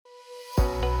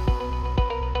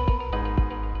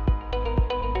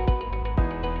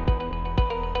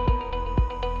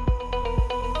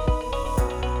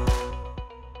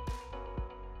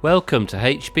Welcome to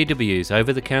HBW's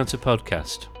Over-the-Counter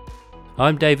podcast.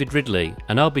 I'm David Ridley,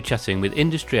 and I'll be chatting with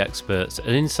industry experts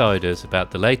and insiders about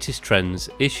the latest trends,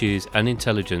 issues and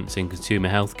intelligence in consumer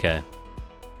healthcare.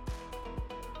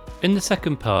 In the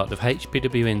second part of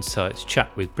HBW Insight's chat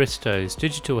with Bristows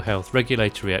digital health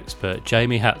regulatory expert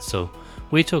Jamie Hatzel,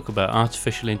 we talk about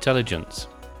artificial intelligence.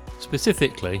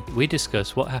 Specifically, we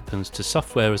discuss what happens to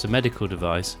software as a medical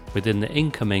device within the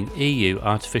incoming EU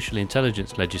artificial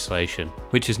intelligence legislation,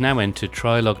 which has now entered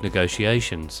trilogue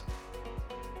negotiations.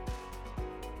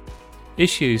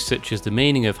 Issues such as the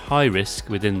meaning of high risk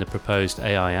within the proposed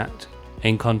AI Act,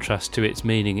 in contrast to its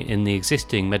meaning in the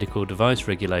existing medical device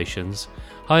regulations,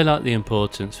 highlight the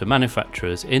importance for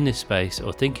manufacturers in this space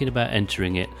or thinking about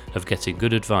entering it of getting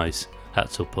good advice,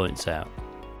 Hatzel points out.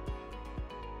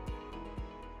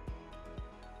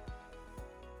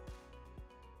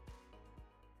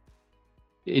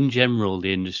 In general,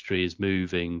 the industry is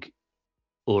moving,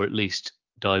 or at least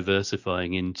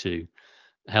diversifying into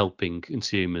helping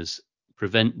consumers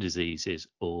prevent diseases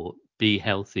or be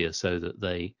healthier so that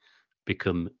they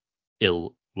become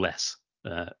ill less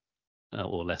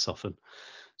or less often.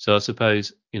 So I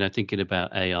suppose, thinking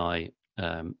about AI,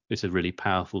 it's a really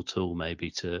powerful tool maybe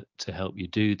to help you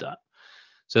do that.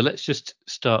 So let's just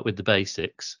start with the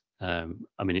basics.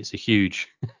 It's a huge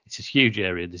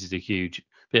area. This is a huge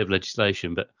bit of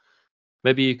legislation, but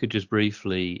maybe you could just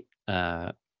briefly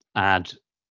add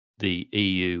the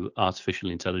EU Artificial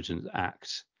Intelligence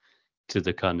Act to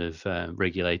the kind of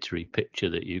regulatory picture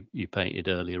that you painted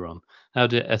earlier on. How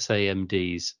do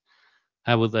SAMDs,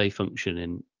 how will they function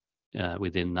in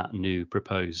within that new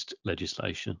proposed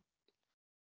legislation?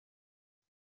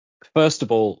 First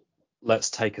of all, let's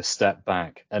take a step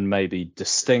back and maybe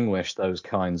distinguish those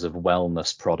kinds of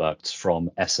wellness products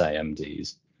from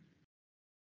SAMDs.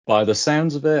 By the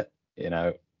sounds of it,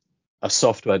 a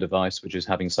software device which is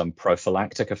having some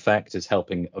prophylactic effect is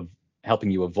helping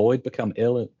you avoid becoming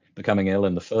ill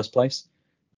in the first place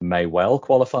may well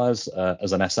qualify as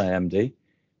an SAMD.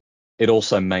 It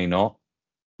also may not.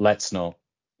 Let's not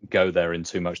go there in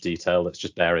too much detail. Let's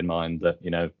just bear in mind that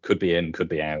could be in, could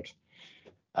be out.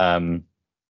 And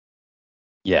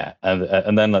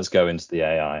then let's go into the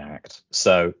AI Act.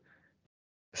 So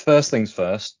first things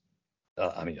first.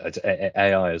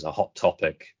 AI is a hot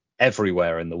topic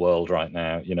everywhere in the world right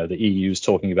now. The EU is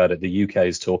talking about it, the UK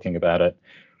is talking about it,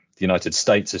 the United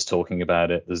States is talking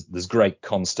about it. There's great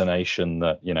consternation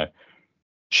that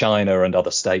China and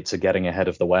other states are getting ahead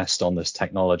of the West on this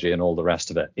technology and all the rest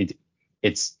of it.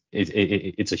 It's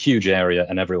a huge area,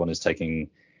 and everyone is taking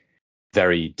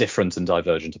very different and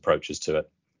divergent approaches to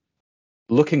it.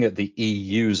 Looking at the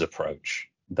EU's approach,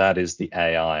 that is the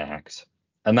AI Act,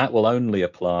 and that will only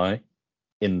apply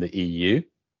in the EU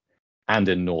and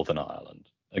in Northern Ireland,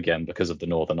 again, because of the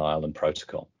Northern Ireland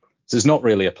Protocol. So it's not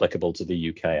really applicable to the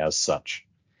UK as such.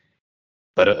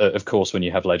 But of course, when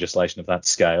you have legislation of that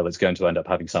scale, it's going to end up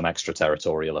having some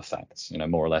extraterritorial effects.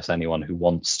 More or less anyone who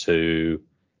wants to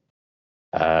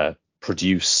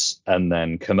produce and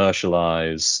then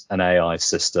commercialize an AI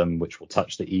system which will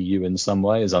touch the EU in some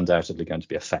way is undoubtedly going to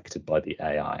be affected by the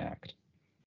AI Act.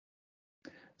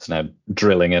 So now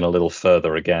drilling in a little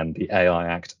further again, the AI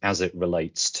Act as it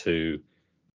relates to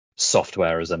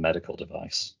software as a medical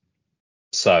device.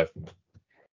 So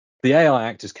the AI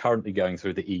Act is currently going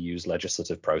through the EU's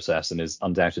legislative process and is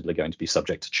undoubtedly going to be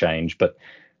subject to change. But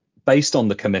based on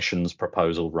the Commission's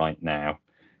proposal right now,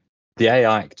 the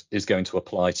AI Act is going to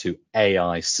apply to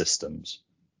AI systems.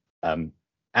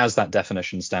 As that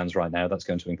definition stands right now, that's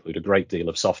going to include a great deal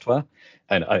of software.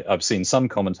 And I've seen some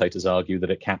commentators argue that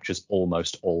it captures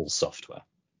almost all software.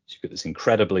 So you've got this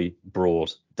incredibly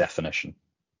broad definition.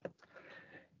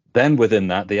 Then within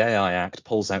that, the AI Act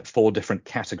pulls out 4 different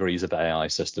categories of AI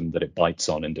system that it bites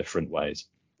on in different ways.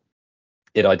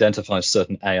 It identifies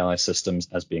certain AI systems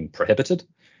as being prohibited.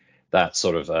 That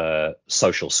sort of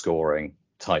social scoring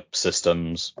type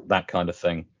systems, that kind of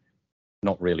thing,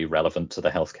 not really relevant to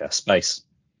the healthcare space.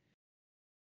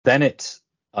 Then it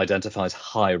identifies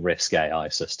high-risk AI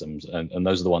systems, and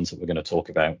those are the ones that we're going to talk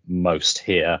about most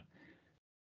here.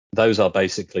 Those are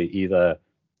basically either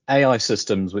AI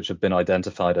systems which have been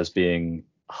identified as being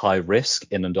high risk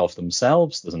in and of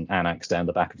themselves. There's an annex down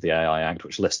the back of the AI Act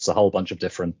which lists a whole bunch of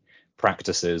different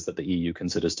practices that the EU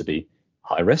considers to be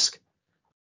high risk.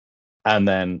 And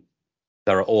then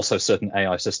there are also certain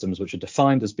AI systems which are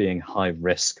defined as being high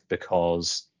risk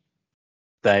because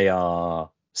they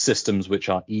are systems which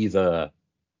are either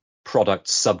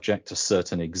products subject to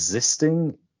certain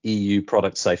existing EU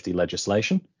product safety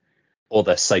legislation or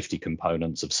they're safety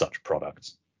components of such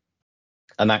products.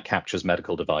 And that captures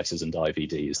medical devices and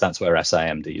IVDs. That's where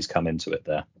SAMDs come into it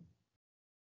there.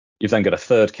 You've then got a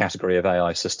third category of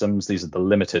AI systems. These are the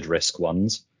limited risk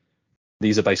ones.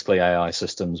 These are basically AI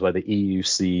systems where the EU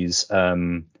sees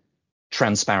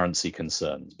transparency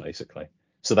concerns, basically.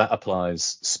 So that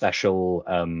applies special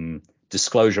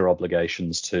disclosure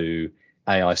obligations to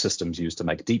AI systems used to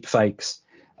make deepfakes,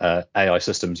 AI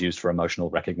systems used for emotional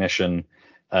recognition,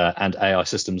 and AI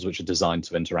systems which are designed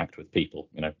to interact with people,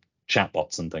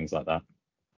 chatbots and things like that.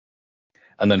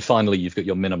 And then finally, you've got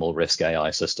your minimal risk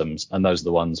AI systems, and those are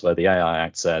the ones where the AI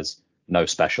Act says no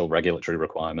special regulatory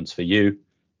requirements for you.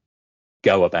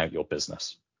 Go about your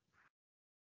business.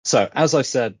 So as I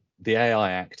said, the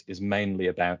AI Act is mainly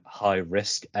about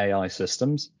high-risk AI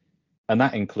systems, and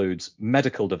that includes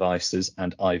medical devices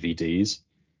and IVDs,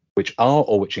 which are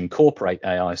or which incorporate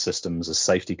AI systems as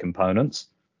safety components,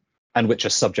 and which are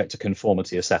subject to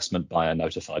conformity assessment by a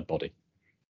notified body.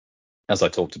 As I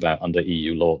talked about under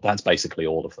EU law, that's basically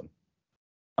all of them.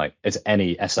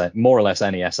 It's more or less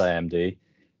any SAMD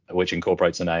which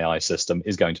incorporates an AI system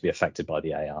is going to be affected by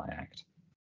the AI Act.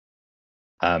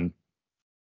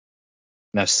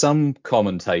 Now, some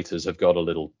commentators have got a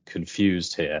little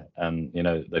confused here, and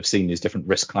they've seen these different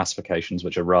risk classifications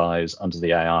which arise under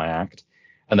the AI Act,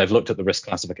 and they've looked at the risk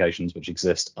classifications which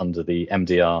exist under the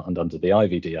MDR and under the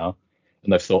IVDR,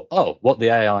 and they've thought, oh, what the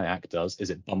AI Act does is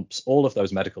it bumps all of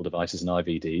those medical devices and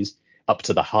IVDs up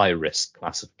to the high risk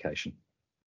classification.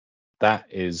 That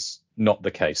is not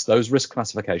the case. Those risk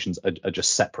classifications are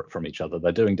just separate from each other.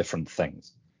 They're doing different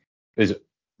things.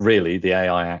 Really, the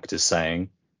AI Act is saying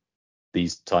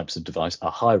these types of device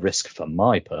are high risk for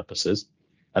my purposes,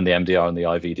 and the MDR and the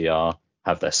IVDR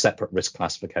have their separate risk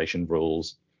classification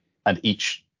rules, and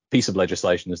each piece of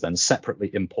legislation is then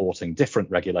separately importing different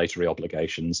regulatory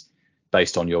obligations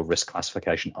based on your risk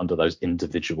classification under those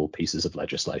individual pieces of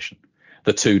legislation.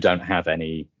 The two don't have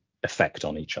any effect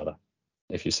on each other,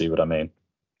 if you see what I mean.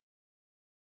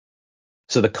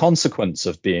 So the consequence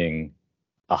of being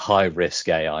a high-risk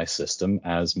AI system,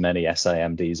 as many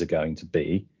SAMDs are going to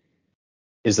be,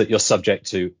 is that you're subject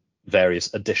to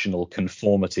various additional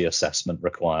conformity assessment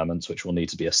requirements, which will need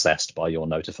to be assessed by your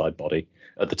notified body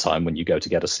at the time when you go to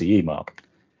get a CE mark.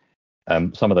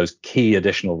 Some of those key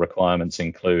additional requirements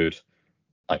include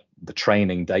the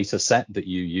training data set that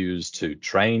you use to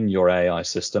train your AI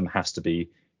system has to be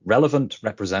relevant,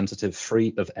 representative,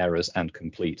 free of errors, and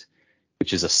complete,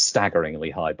 which is a staggeringly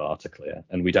high bar to clear.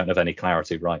 And we don't have any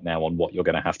clarity right now on what you're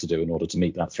going to have to do in order to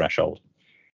meet that threshold.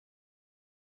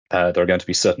 There are going to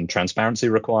be certain transparency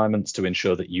requirements to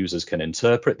ensure that users can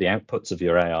interpret the outputs of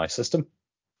your AI system.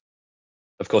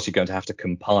 Of course, you're going to have to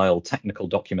compile technical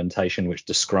documentation which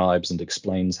describes and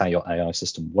explains how your AI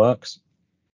system works.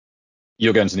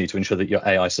 You're going to need to ensure that your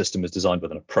AI system is designed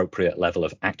with an appropriate level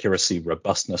of accuracy,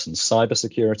 robustness, and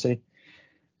cybersecurity.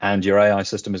 And your AI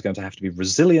system is going to have to be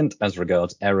resilient as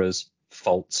regards errors,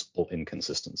 faults, or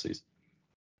inconsistencies.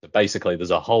 So basically,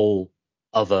 there's a whole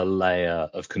other layer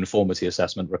of conformity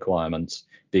assessment requirements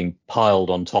being piled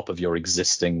on top of your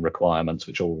existing requirements,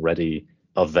 which already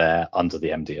are there under the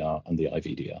MDR and the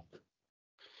IVDR.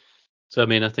 So, I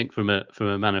mean, I think from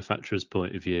a manufacturer's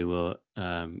point of view, or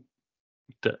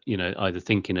either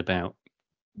thinking about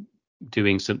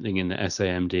doing something in the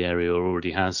SAMD area or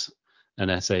already has an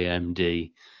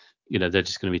SAMD, they're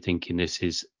just going to be thinking this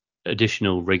is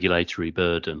additional regulatory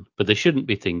burden, but they shouldn't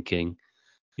be thinking,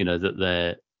 that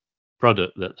their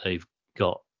product that they've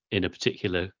got in a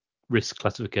particular risk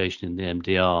classification in the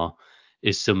MDR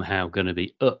is somehow going to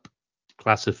be up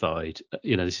classified.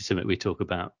 This is something we talk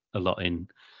about a lot in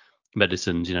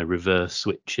medicines, reverse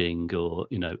switching or,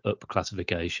 up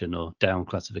classification or down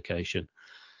classification.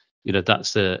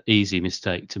 That's an easy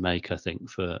mistake to make, I think,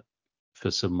 for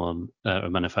someone, a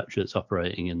manufacturer that's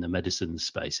operating in the medicine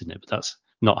space, isn't it? But that's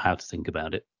not how to think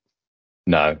about it.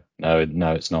 No,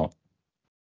 it's not.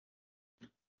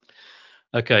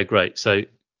 Okay, great. So,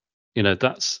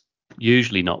 that's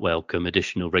usually not welcome,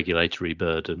 additional regulatory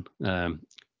burden.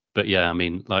 But yeah, I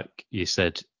mean, like you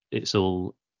said, it's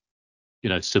all,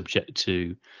 subject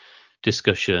to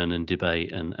discussion and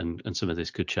debate, and some of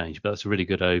this could change. But that's a really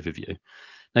good overview.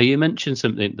 Now, you mentioned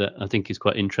something that I think is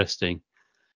quite interesting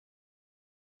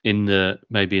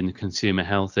maybe in the consumer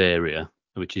health area,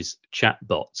 which is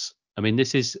chatbots. I mean,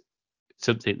 this is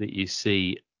something that you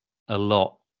see a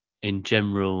lot in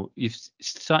general. You've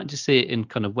started to see it in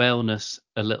kind of wellness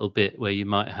a little bit, where you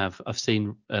might have, I've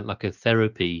seen like a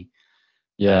therapy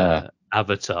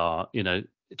avatar,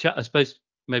 I suppose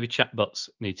maybe chatbots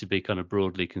need to be kind of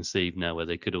broadly conceived now, where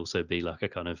they could also be like a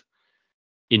kind of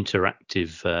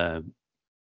interactive,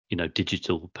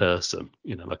 digital person,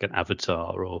 like an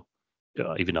avatar or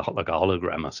even like a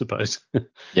hologram, I suppose.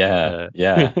 Yeah,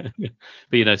 yeah.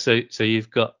 But so you've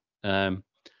got an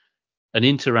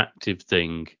interactive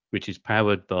thing which is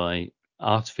powered by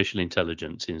artificial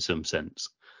intelligence in some sense,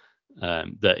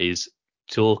 that is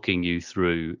talking you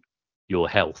through your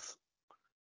health.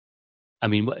 I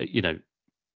mean,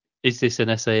 is this an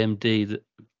SAMD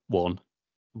one,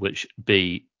 which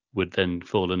B would then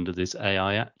fall under this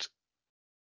AI Act?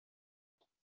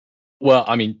 Well,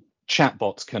 I mean,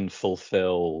 chatbots can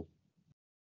fulfill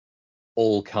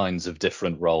all kinds of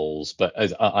different roles, but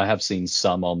I have seen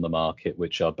some on the market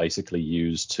which are basically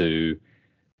used to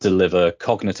deliver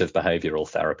cognitive behavioral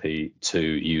therapy to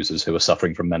users who are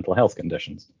suffering from mental health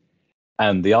conditions.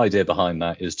 And the idea behind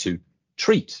that is to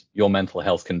treat your mental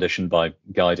health condition by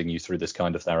guiding you through this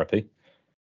kind of therapy.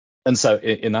 And so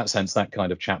in that sense, that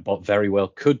kind of chatbot very well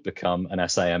could become an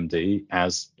SAMD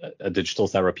as a digital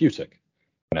therapeutic.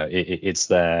 It's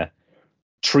there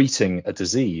treating a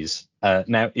disease.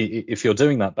 Now, if you're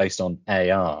doing that based on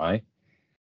AI,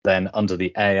 then under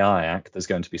the AI Act, there's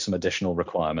going to be some additional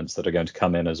requirements that are going to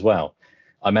come in as well.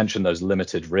 I mentioned those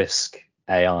limited risk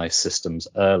AI systems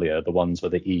earlier, the ones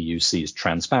where the EU sees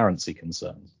transparency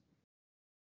concerns.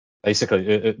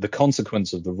 Basically, the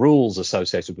consequence of the rules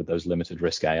associated with those limited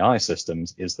risk AI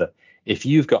systems is that if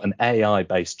you've got an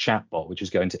AI-based chatbot which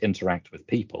is going to interact with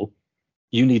people,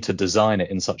 you need to design it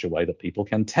in such a way that people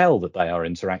can tell that they are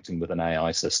interacting with an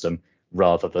AI system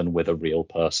rather than with a real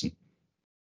person.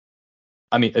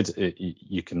 I mean,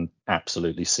 you can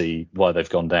absolutely see why they've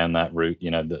gone down that route.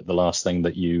 The last thing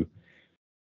that you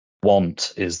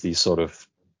want is these sort of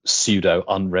pseudo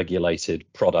unregulated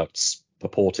products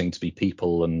purporting to be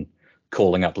people and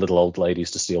calling up little old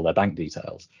ladies to steal their bank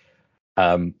details.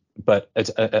 But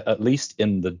at least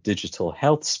in the digital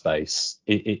health space,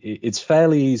 it's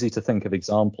fairly easy to think of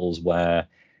examples where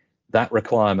that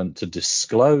requirement to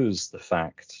disclose the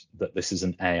fact that this is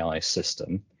an AI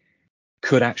system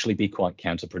could actually be quite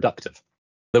counterproductive.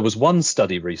 There was one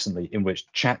study recently in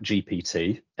which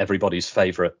ChatGPT, everybody's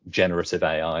favorite generative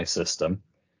AI system,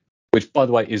 which, by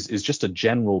the way, is just a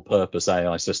general purpose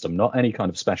AI system, not any kind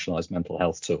of specialized mental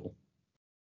health tool.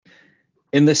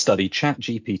 In this study,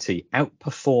 ChatGPT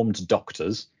outperformed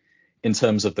doctors in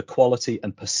terms of the quality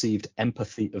and perceived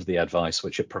empathy of the advice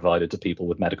which it provided to people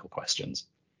with medical questions,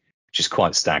 which is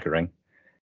quite staggering.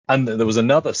 And there was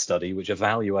another study which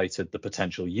evaluated the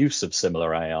potential use of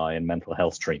similar AI in mental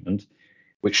health treatment,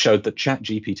 which showed that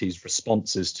ChatGPT's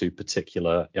responses to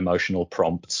particular emotional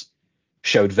prompts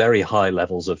showed very high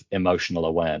levels of emotional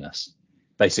awareness,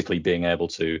 basically being able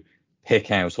to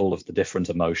pick out all of the different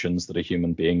emotions that a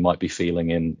human being might be feeling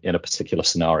in a particular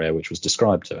scenario which was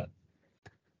described to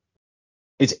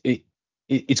it.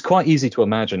 It's quite easy to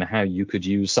imagine how you could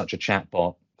use such a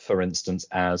chatbot, for instance,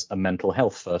 as a mental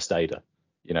health first aider.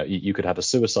 You could have a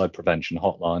suicide prevention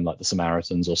hotline like the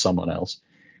Samaritans or someone else,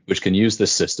 which can use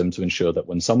this system to ensure that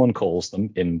when someone calls them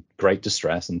in great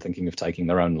distress and thinking of taking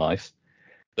their own life,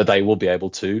 that they will be able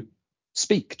to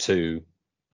speak to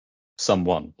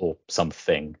someone or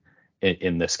something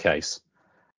in this case.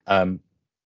 And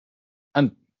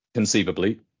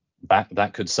conceivably,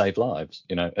 that could save lives.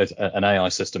 An AI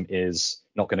system is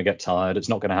not going to get tired. It's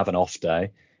not going to have an off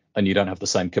day. And you don't have the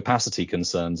same capacity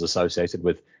concerns associated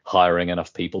with hiring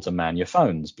enough people to man your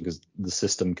phones because the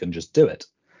system can just do it.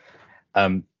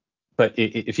 But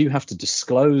if you have to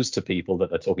disclose to people that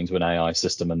they're talking to an AI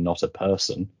system and not a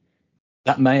person,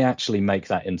 that may actually make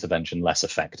that intervention less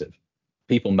effective.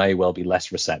 People may well be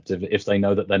less receptive if they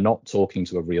know that they're not talking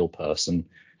to a real person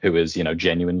who is,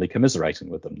 genuinely commiserating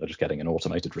with them. They're just getting an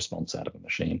automated response out of a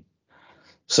machine.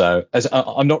 So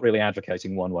I'm not really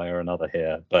advocating one way or another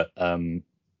here, but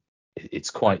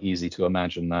it's quite easy to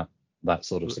imagine that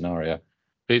sort of scenario.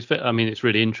 It's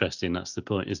really interesting. That's the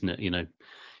point, isn't it?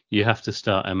 You have to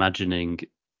start imagining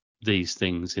these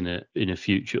things in a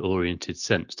future-oriented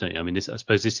sense, don't you? I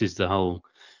suppose this is the whole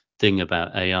thing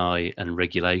about AI and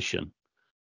regulation.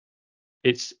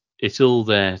 It's all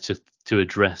there to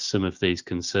address some of these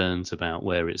concerns about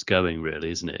where it's going,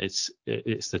 really, isn't it?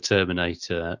 It's the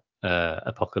Terminator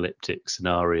apocalyptic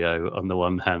scenario on the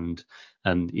one hand,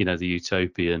 and the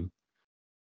utopian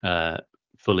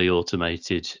fully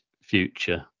automated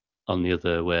future on the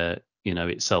other, where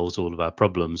it solves all of our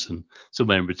problems, and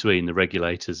somewhere in between the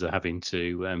regulators are having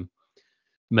to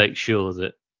make sure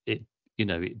that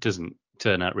it doesn't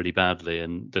turn out really badly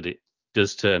and that it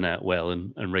does turn out well,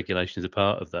 and regulation is a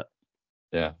part of that.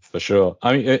 Yeah, for sure.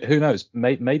 Who knows?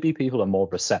 Maybe people are more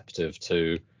receptive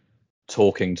to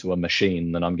talking to a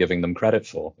machine than I'm giving them credit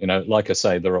for. Like I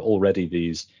say, there are already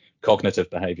these cognitive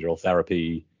behavioral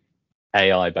therapy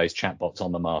AI-based chatbots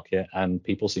on the market, and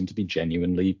people seem to be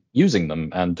genuinely using them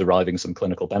and deriving some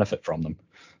clinical benefit from them.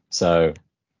 So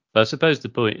I suppose the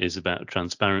point is about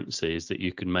transparency, is that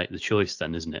you can make the choice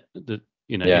then, isn't it? That,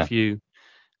 yeah, if you,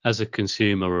 as a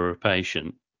consumer or a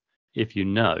patient, if you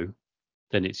know,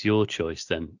 then it's your choice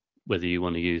then whether you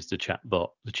want to use the chatbot,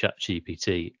 the chat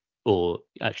GPT, or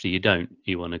actually you don't.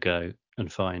 You want to go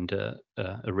and find a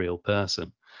real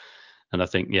person. And I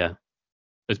think, yeah,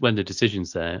 when the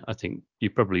decision's there, I think you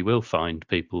probably will find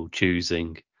people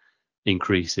choosing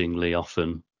increasingly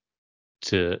often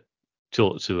to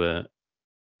talk to a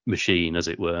machine, as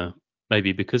it were,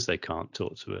 maybe because they can't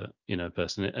talk to a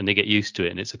person, and they get used to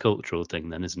it, and it's a cultural thing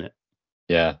then, isn't it?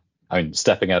 yeah. I mean,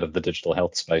 stepping out of the digital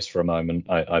health space for a moment,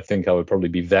 I think I would probably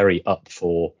be very up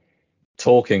for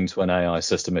talking to an AI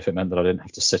system if it meant that I didn't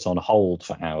have to sit on hold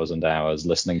for hours and hours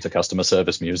listening to customer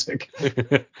service music.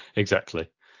 Exactly.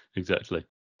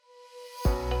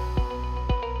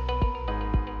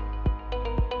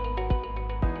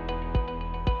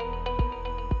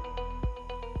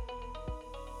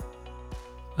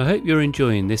 I hope you're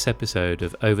enjoying this episode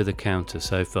of Over the Counter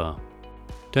so far.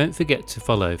 Don't forget to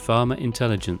follow Pharma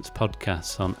Intelligence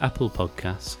podcasts on Apple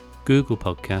Podcasts, Google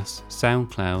Podcasts,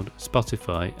 SoundCloud,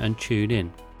 Spotify and TuneIn.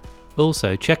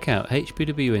 Also check out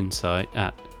HBW Insight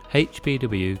at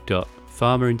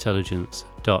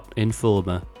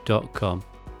hbw.pharmaintelligence.informa.com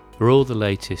for all the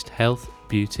latest health,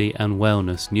 beauty and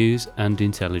wellness news and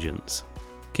intelligence.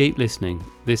 Keep listening,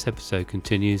 this episode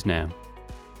continues now.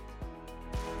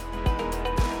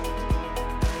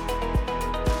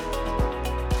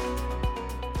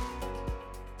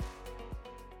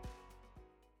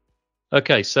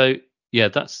 Okay, so yeah,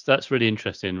 that's really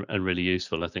interesting and really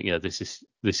useful. I think, yeah, this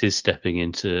is stepping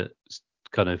into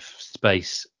kind of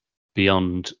space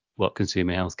beyond what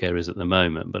consumer healthcare is at the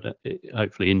moment, but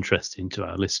hopefully interesting to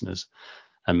our listeners,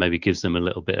 and maybe gives them a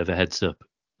little bit of a heads up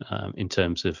in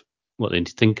terms of what they need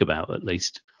to think about, at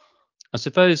least. I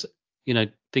suppose,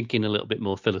 thinking a little bit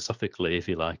more philosophically, if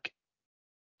you like,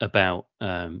 about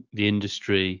the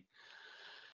industry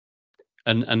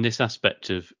and this aspect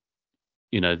of,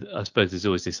 I suppose there's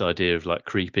always this idea of like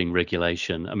creeping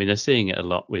regulation. I mean, they're seeing it a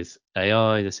lot with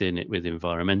AI, they're seeing it with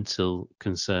environmental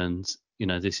concerns.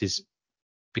 This is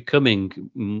becoming,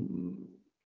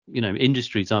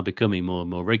 industries are becoming more and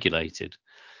more regulated.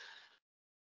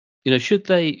 Should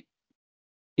they,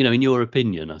 in your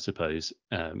opinion, I suppose,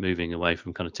 moving away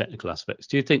from kind of technical aspects,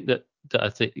 do you think that I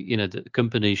think, that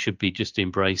companies should be just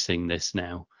embracing this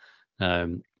now?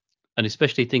 And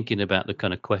especially thinking about the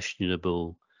kind of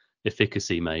questionable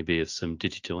efficacy maybe of some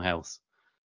digital health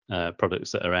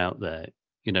products that are out there,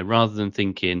 rather than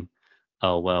thinking,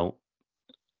 oh, well,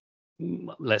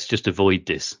 let's just avoid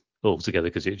this altogether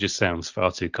because it just sounds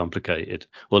far too complicated,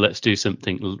 or let's do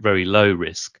something very low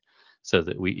risk so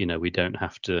that we don't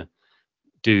have to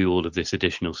do all of this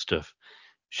additional stuff.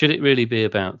 Should it really be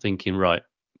about thinking, right,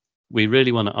 we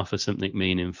really want to offer something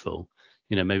meaningful,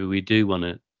 maybe we do want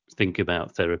to think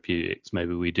about therapeutics,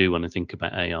 maybe we do want to think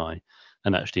about AI,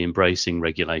 and actually embracing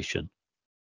regulation?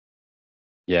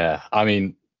 Yeah, I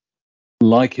mean,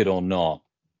 like it or not,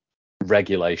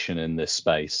 regulation in this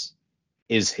space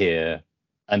is here,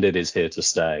 and it is here to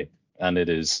stay, and it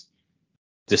is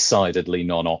decidedly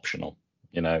non-optional.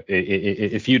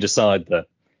 If you decide that,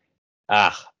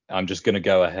 I'm just going to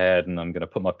go ahead and I'm going to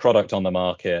put my product on the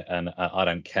market, and I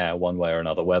don't care one way or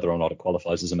another whether or not it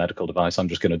qualifies as a medical device, I'm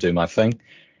just going to do my thing,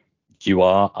 you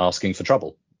are asking for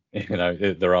trouble.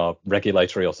 There are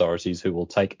regulatory authorities who will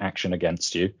take action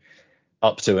against you,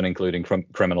 up to and including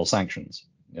criminal sanctions.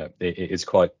 It's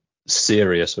quite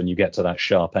serious when you get to that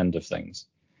sharp end of things.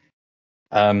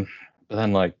 But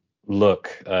then,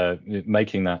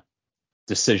 making that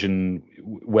decision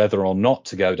whether or not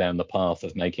to go down the path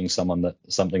of making something that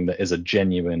is a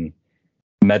genuine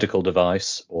medical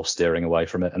device, or steering away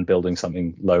from it and building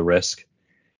something low risk,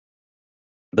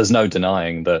 there's no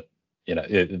denying that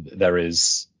there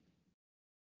is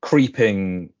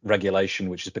creeping regulation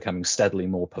which is becoming steadily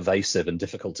more pervasive and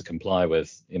difficult to comply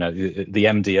with. The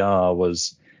MDR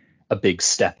was a big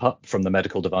step up from the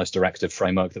medical device directive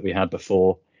framework that we had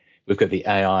before. We've got the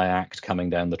AI Act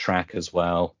coming down the track as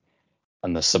well,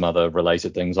 and there's some other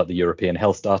related things like the European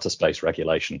Health Data Space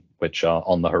regulation, which are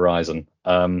on the horizon.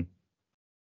 So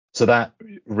that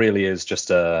really is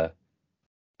just a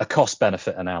cost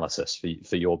benefit analysis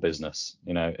for your business.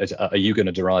 Are you going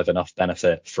to derive enough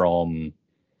benefit from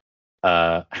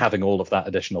having all of that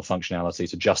additional functionality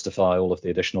to justify all of the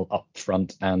additional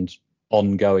upfront and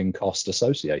ongoing cost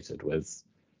associated with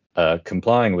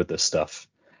complying with this stuff?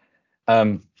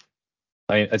 I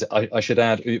should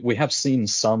add, we have seen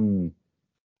some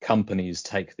companies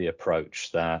take the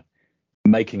approach that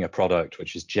making a product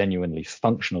which is genuinely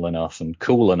functional enough and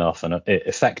cool enough and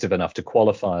effective enough to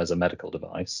qualify as a medical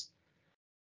device,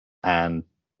 and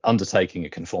undertaking a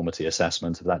conformity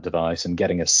assessment of that device and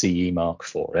getting a CE mark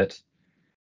for it,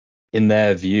 in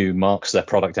their view, marks their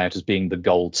product out as being the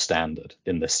gold standard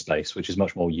in this space, which is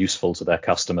much more useful to their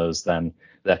customers than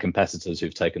their competitors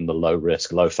who've taken the low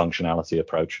risk, low functionality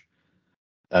approach.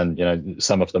 And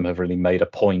some of them have really made a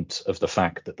point of the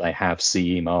fact that they have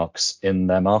CE marks in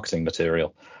their marketing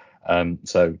material.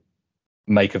 So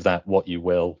make of that what you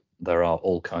will. There are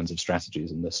all kinds of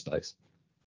strategies in this space.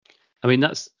 I mean,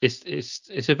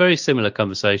 it's a very similar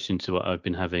conversation to what I've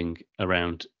been having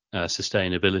around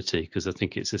sustainability, because I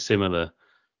think it's a similar,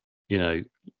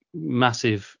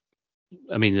 massive.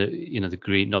 I mean, the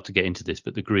green. Not to get into this,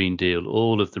 but the Green Deal,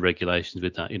 all of the regulations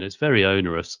with that, it's very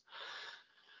onerous.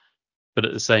 But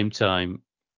at the same time,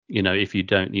 if you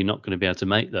don't, you're not going to be able to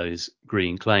make those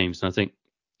green claims. And I think,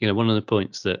 one of the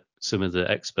points that some of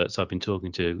the experts I've been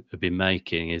talking to have been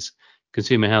making is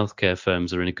consumer healthcare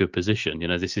firms are in a good position.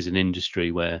 This is an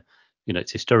industry where,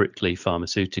 it's historically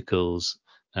pharmaceuticals,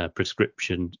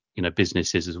 prescription,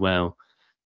 businesses as well.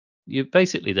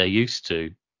 They're used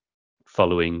to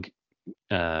following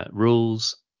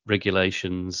rules,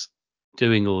 regulations,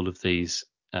 doing all of these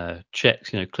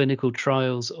checks, clinical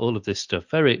trials, all of this stuff,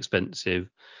 very expensive,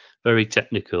 very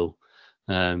technical.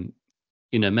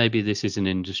 Maybe this is an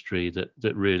industry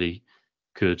that really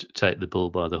could take the bull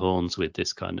by the horns with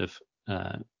this kind of,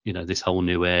 this whole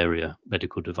new area,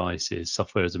 medical devices,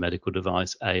 software as a medical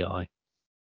device, AI.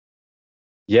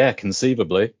 Yeah,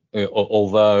 conceivably.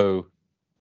 Although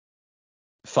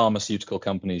pharmaceutical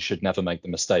companies should never make the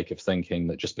mistake of thinking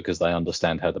that just because they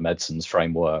understand how the medicines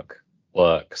framework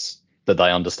works, that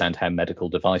they understand how medical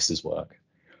devices work.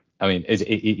 I mean,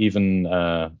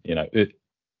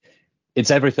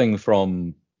 it's everything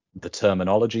from the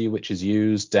terminology which is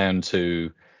used down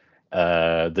to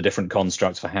the different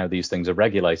constructs for how these things are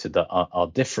regulated that are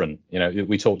different.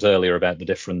 We talked earlier about the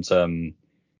different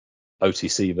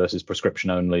OTC versus prescription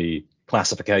only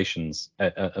classifications.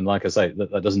 And like I say,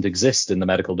 that doesn't exist in the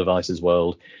medical devices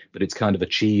world, but it's kind of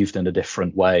achieved in a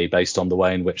different way based on the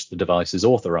way in which the device is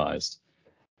authorized.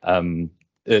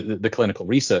 The clinical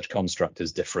research construct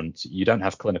is different. You don't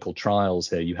have clinical trials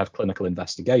here, you have clinical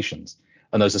investigations,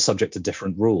 and those are subject to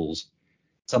different rules.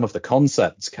 Some of the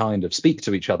concepts kind of speak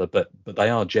to each other, but they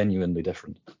are genuinely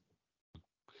different.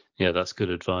 Yeah, that's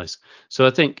good advice. So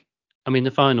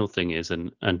the final thing is,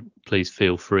 and please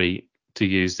feel free to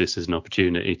use this as an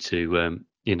opportunity to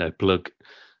plug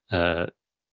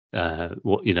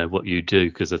what you do,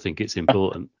 because I think it's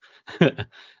important.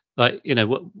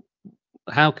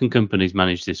 How can companies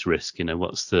manage this risk?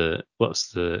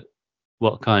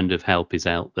 What kind of help is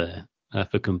out there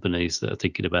for companies that are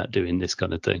thinking about doing this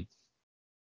kind of thing?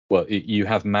 Well, you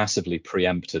have massively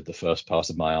preempted the first part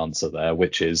of my answer there,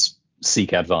 which is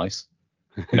seek advice.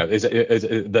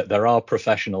 There are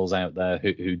professionals out there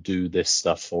who do this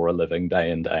stuff for a living,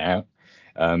 day in, day out.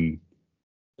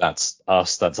 That's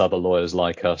us. That's other lawyers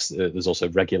like us. There's also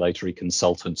regulatory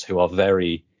consultants who are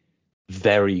very,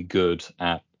 very good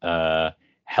at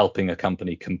helping a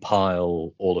company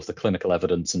compile all of the clinical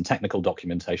evidence and technical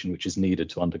documentation which is needed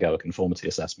to undergo a conformity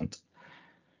assessment.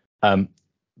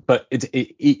 But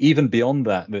even beyond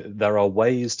that, there are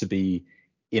ways to be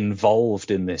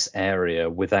involved in this area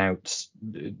without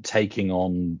taking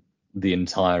on the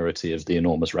entirety of the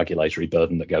enormous regulatory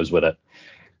burden that goes with it.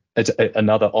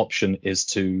 Another option is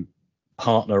to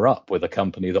partner up with a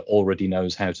company that already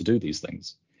knows how to do these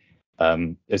things.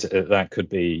 That could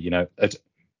be,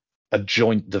 a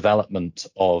joint development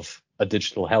of a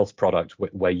digital health product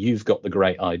where you've got the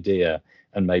great idea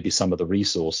and maybe some of the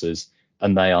resources,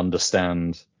 and they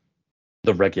understand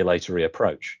the regulatory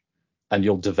approach, and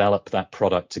you'll develop that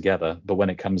product together. But when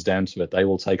it comes down to it, they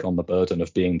will take on the burden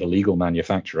of being the legal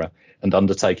manufacturer and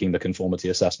undertaking the conformity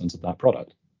assessment of that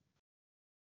product.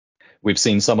 We've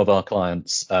seen some of our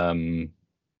clients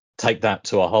take that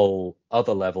to a whole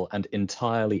other level and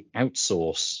entirely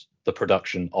outsource the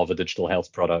production of a digital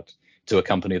health product to a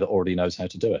company that already knows how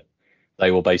to do it.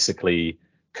 They will basically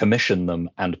commission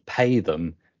them and pay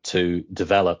them to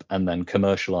develop and then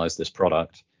commercialize this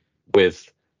product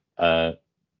with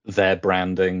their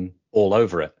branding all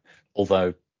over it,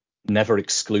 although never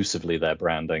exclusively their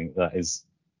branding. That is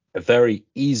a very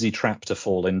easy trap to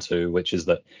fall into, which is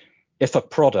that if a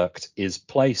product is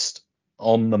placed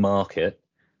on the market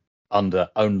under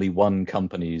only one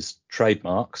company's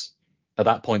trademarks, at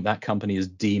that point, that company is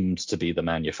deemed to be the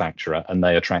manufacturer and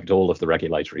they attract all of the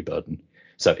regulatory burden.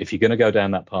 So if you're going to go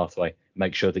down that pathway,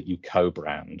 make sure that you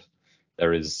co-brand.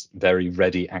 There is very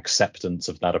ready acceptance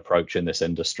of that approach in this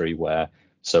industry, where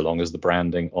so long as the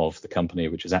branding of the company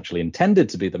which is actually intended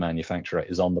to be the manufacturer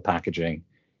is on the packaging,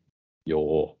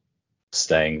 you're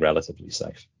staying relatively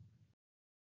safe.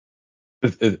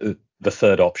 The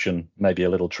third option, maybe a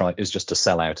little try, is just to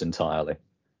sell out entirely.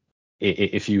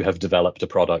 If you have developed a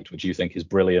product which you think is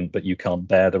brilliant, but you can't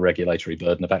bear the regulatory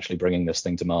burden of actually bringing this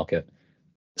thing to market,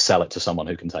 sell it to someone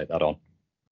who can take that on.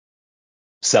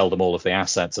 Sell them all of the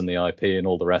assets and the IP and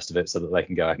all the rest of it so that they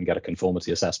can go out and get a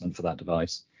conformity assessment for that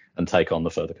device and take on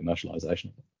the further commercialization.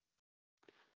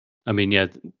 I mean, yeah,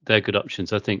 they're good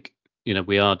options. I think,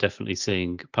 we are definitely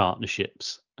seeing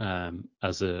partnerships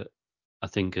as a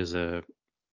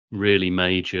really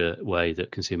major way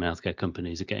that consumer healthcare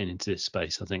companies are getting into this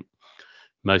space. I think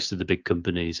most of the big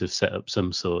companies have set up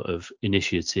some sort of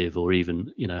initiative or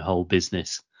even, whole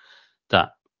business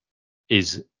that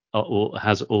is or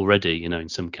has already, in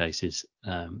some cases,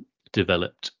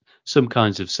 developed some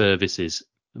kinds of services,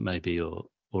 maybe, or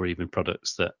even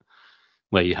products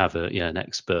where you have an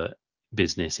expert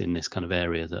business in this kind of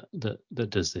area that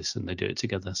does this, and they do it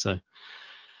together. So,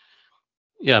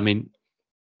 yeah, I mean,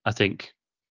 I think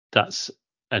that's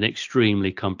an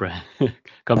extremely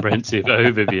comprehensive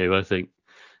overview. I think,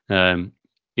 I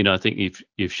think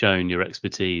you've shown your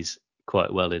expertise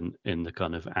quite well in the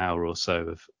kind of hour or so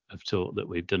of talk that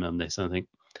we've done on this. I think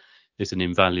it's an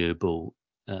invaluable,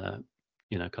 kind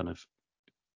of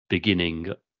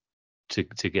beginning to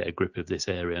get a grip of this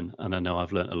area. And I know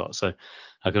I've learned a lot. So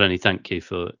I can only thank you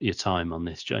for your time on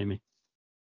this, Jamie.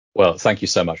 Well, thank you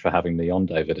so much for having me on,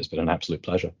 David. It's been an absolute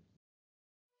pleasure.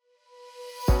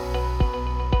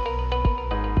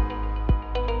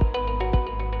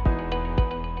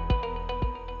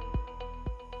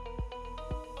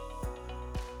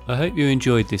 I hope you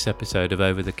enjoyed this episode of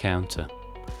Over the Counter.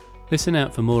 Listen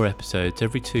out for more episodes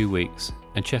every 2 weeks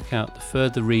and check out the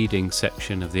further reading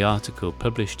section of the article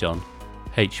published on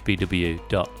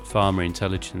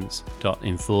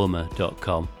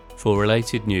hbw.pharmaintelligence.informa.com for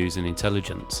related news and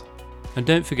intelligence. And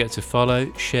don't forget to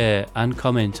follow, share and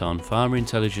comment on Pharma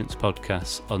Intelligence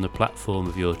podcasts on the platform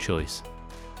of your choice.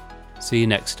 See you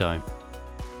next time.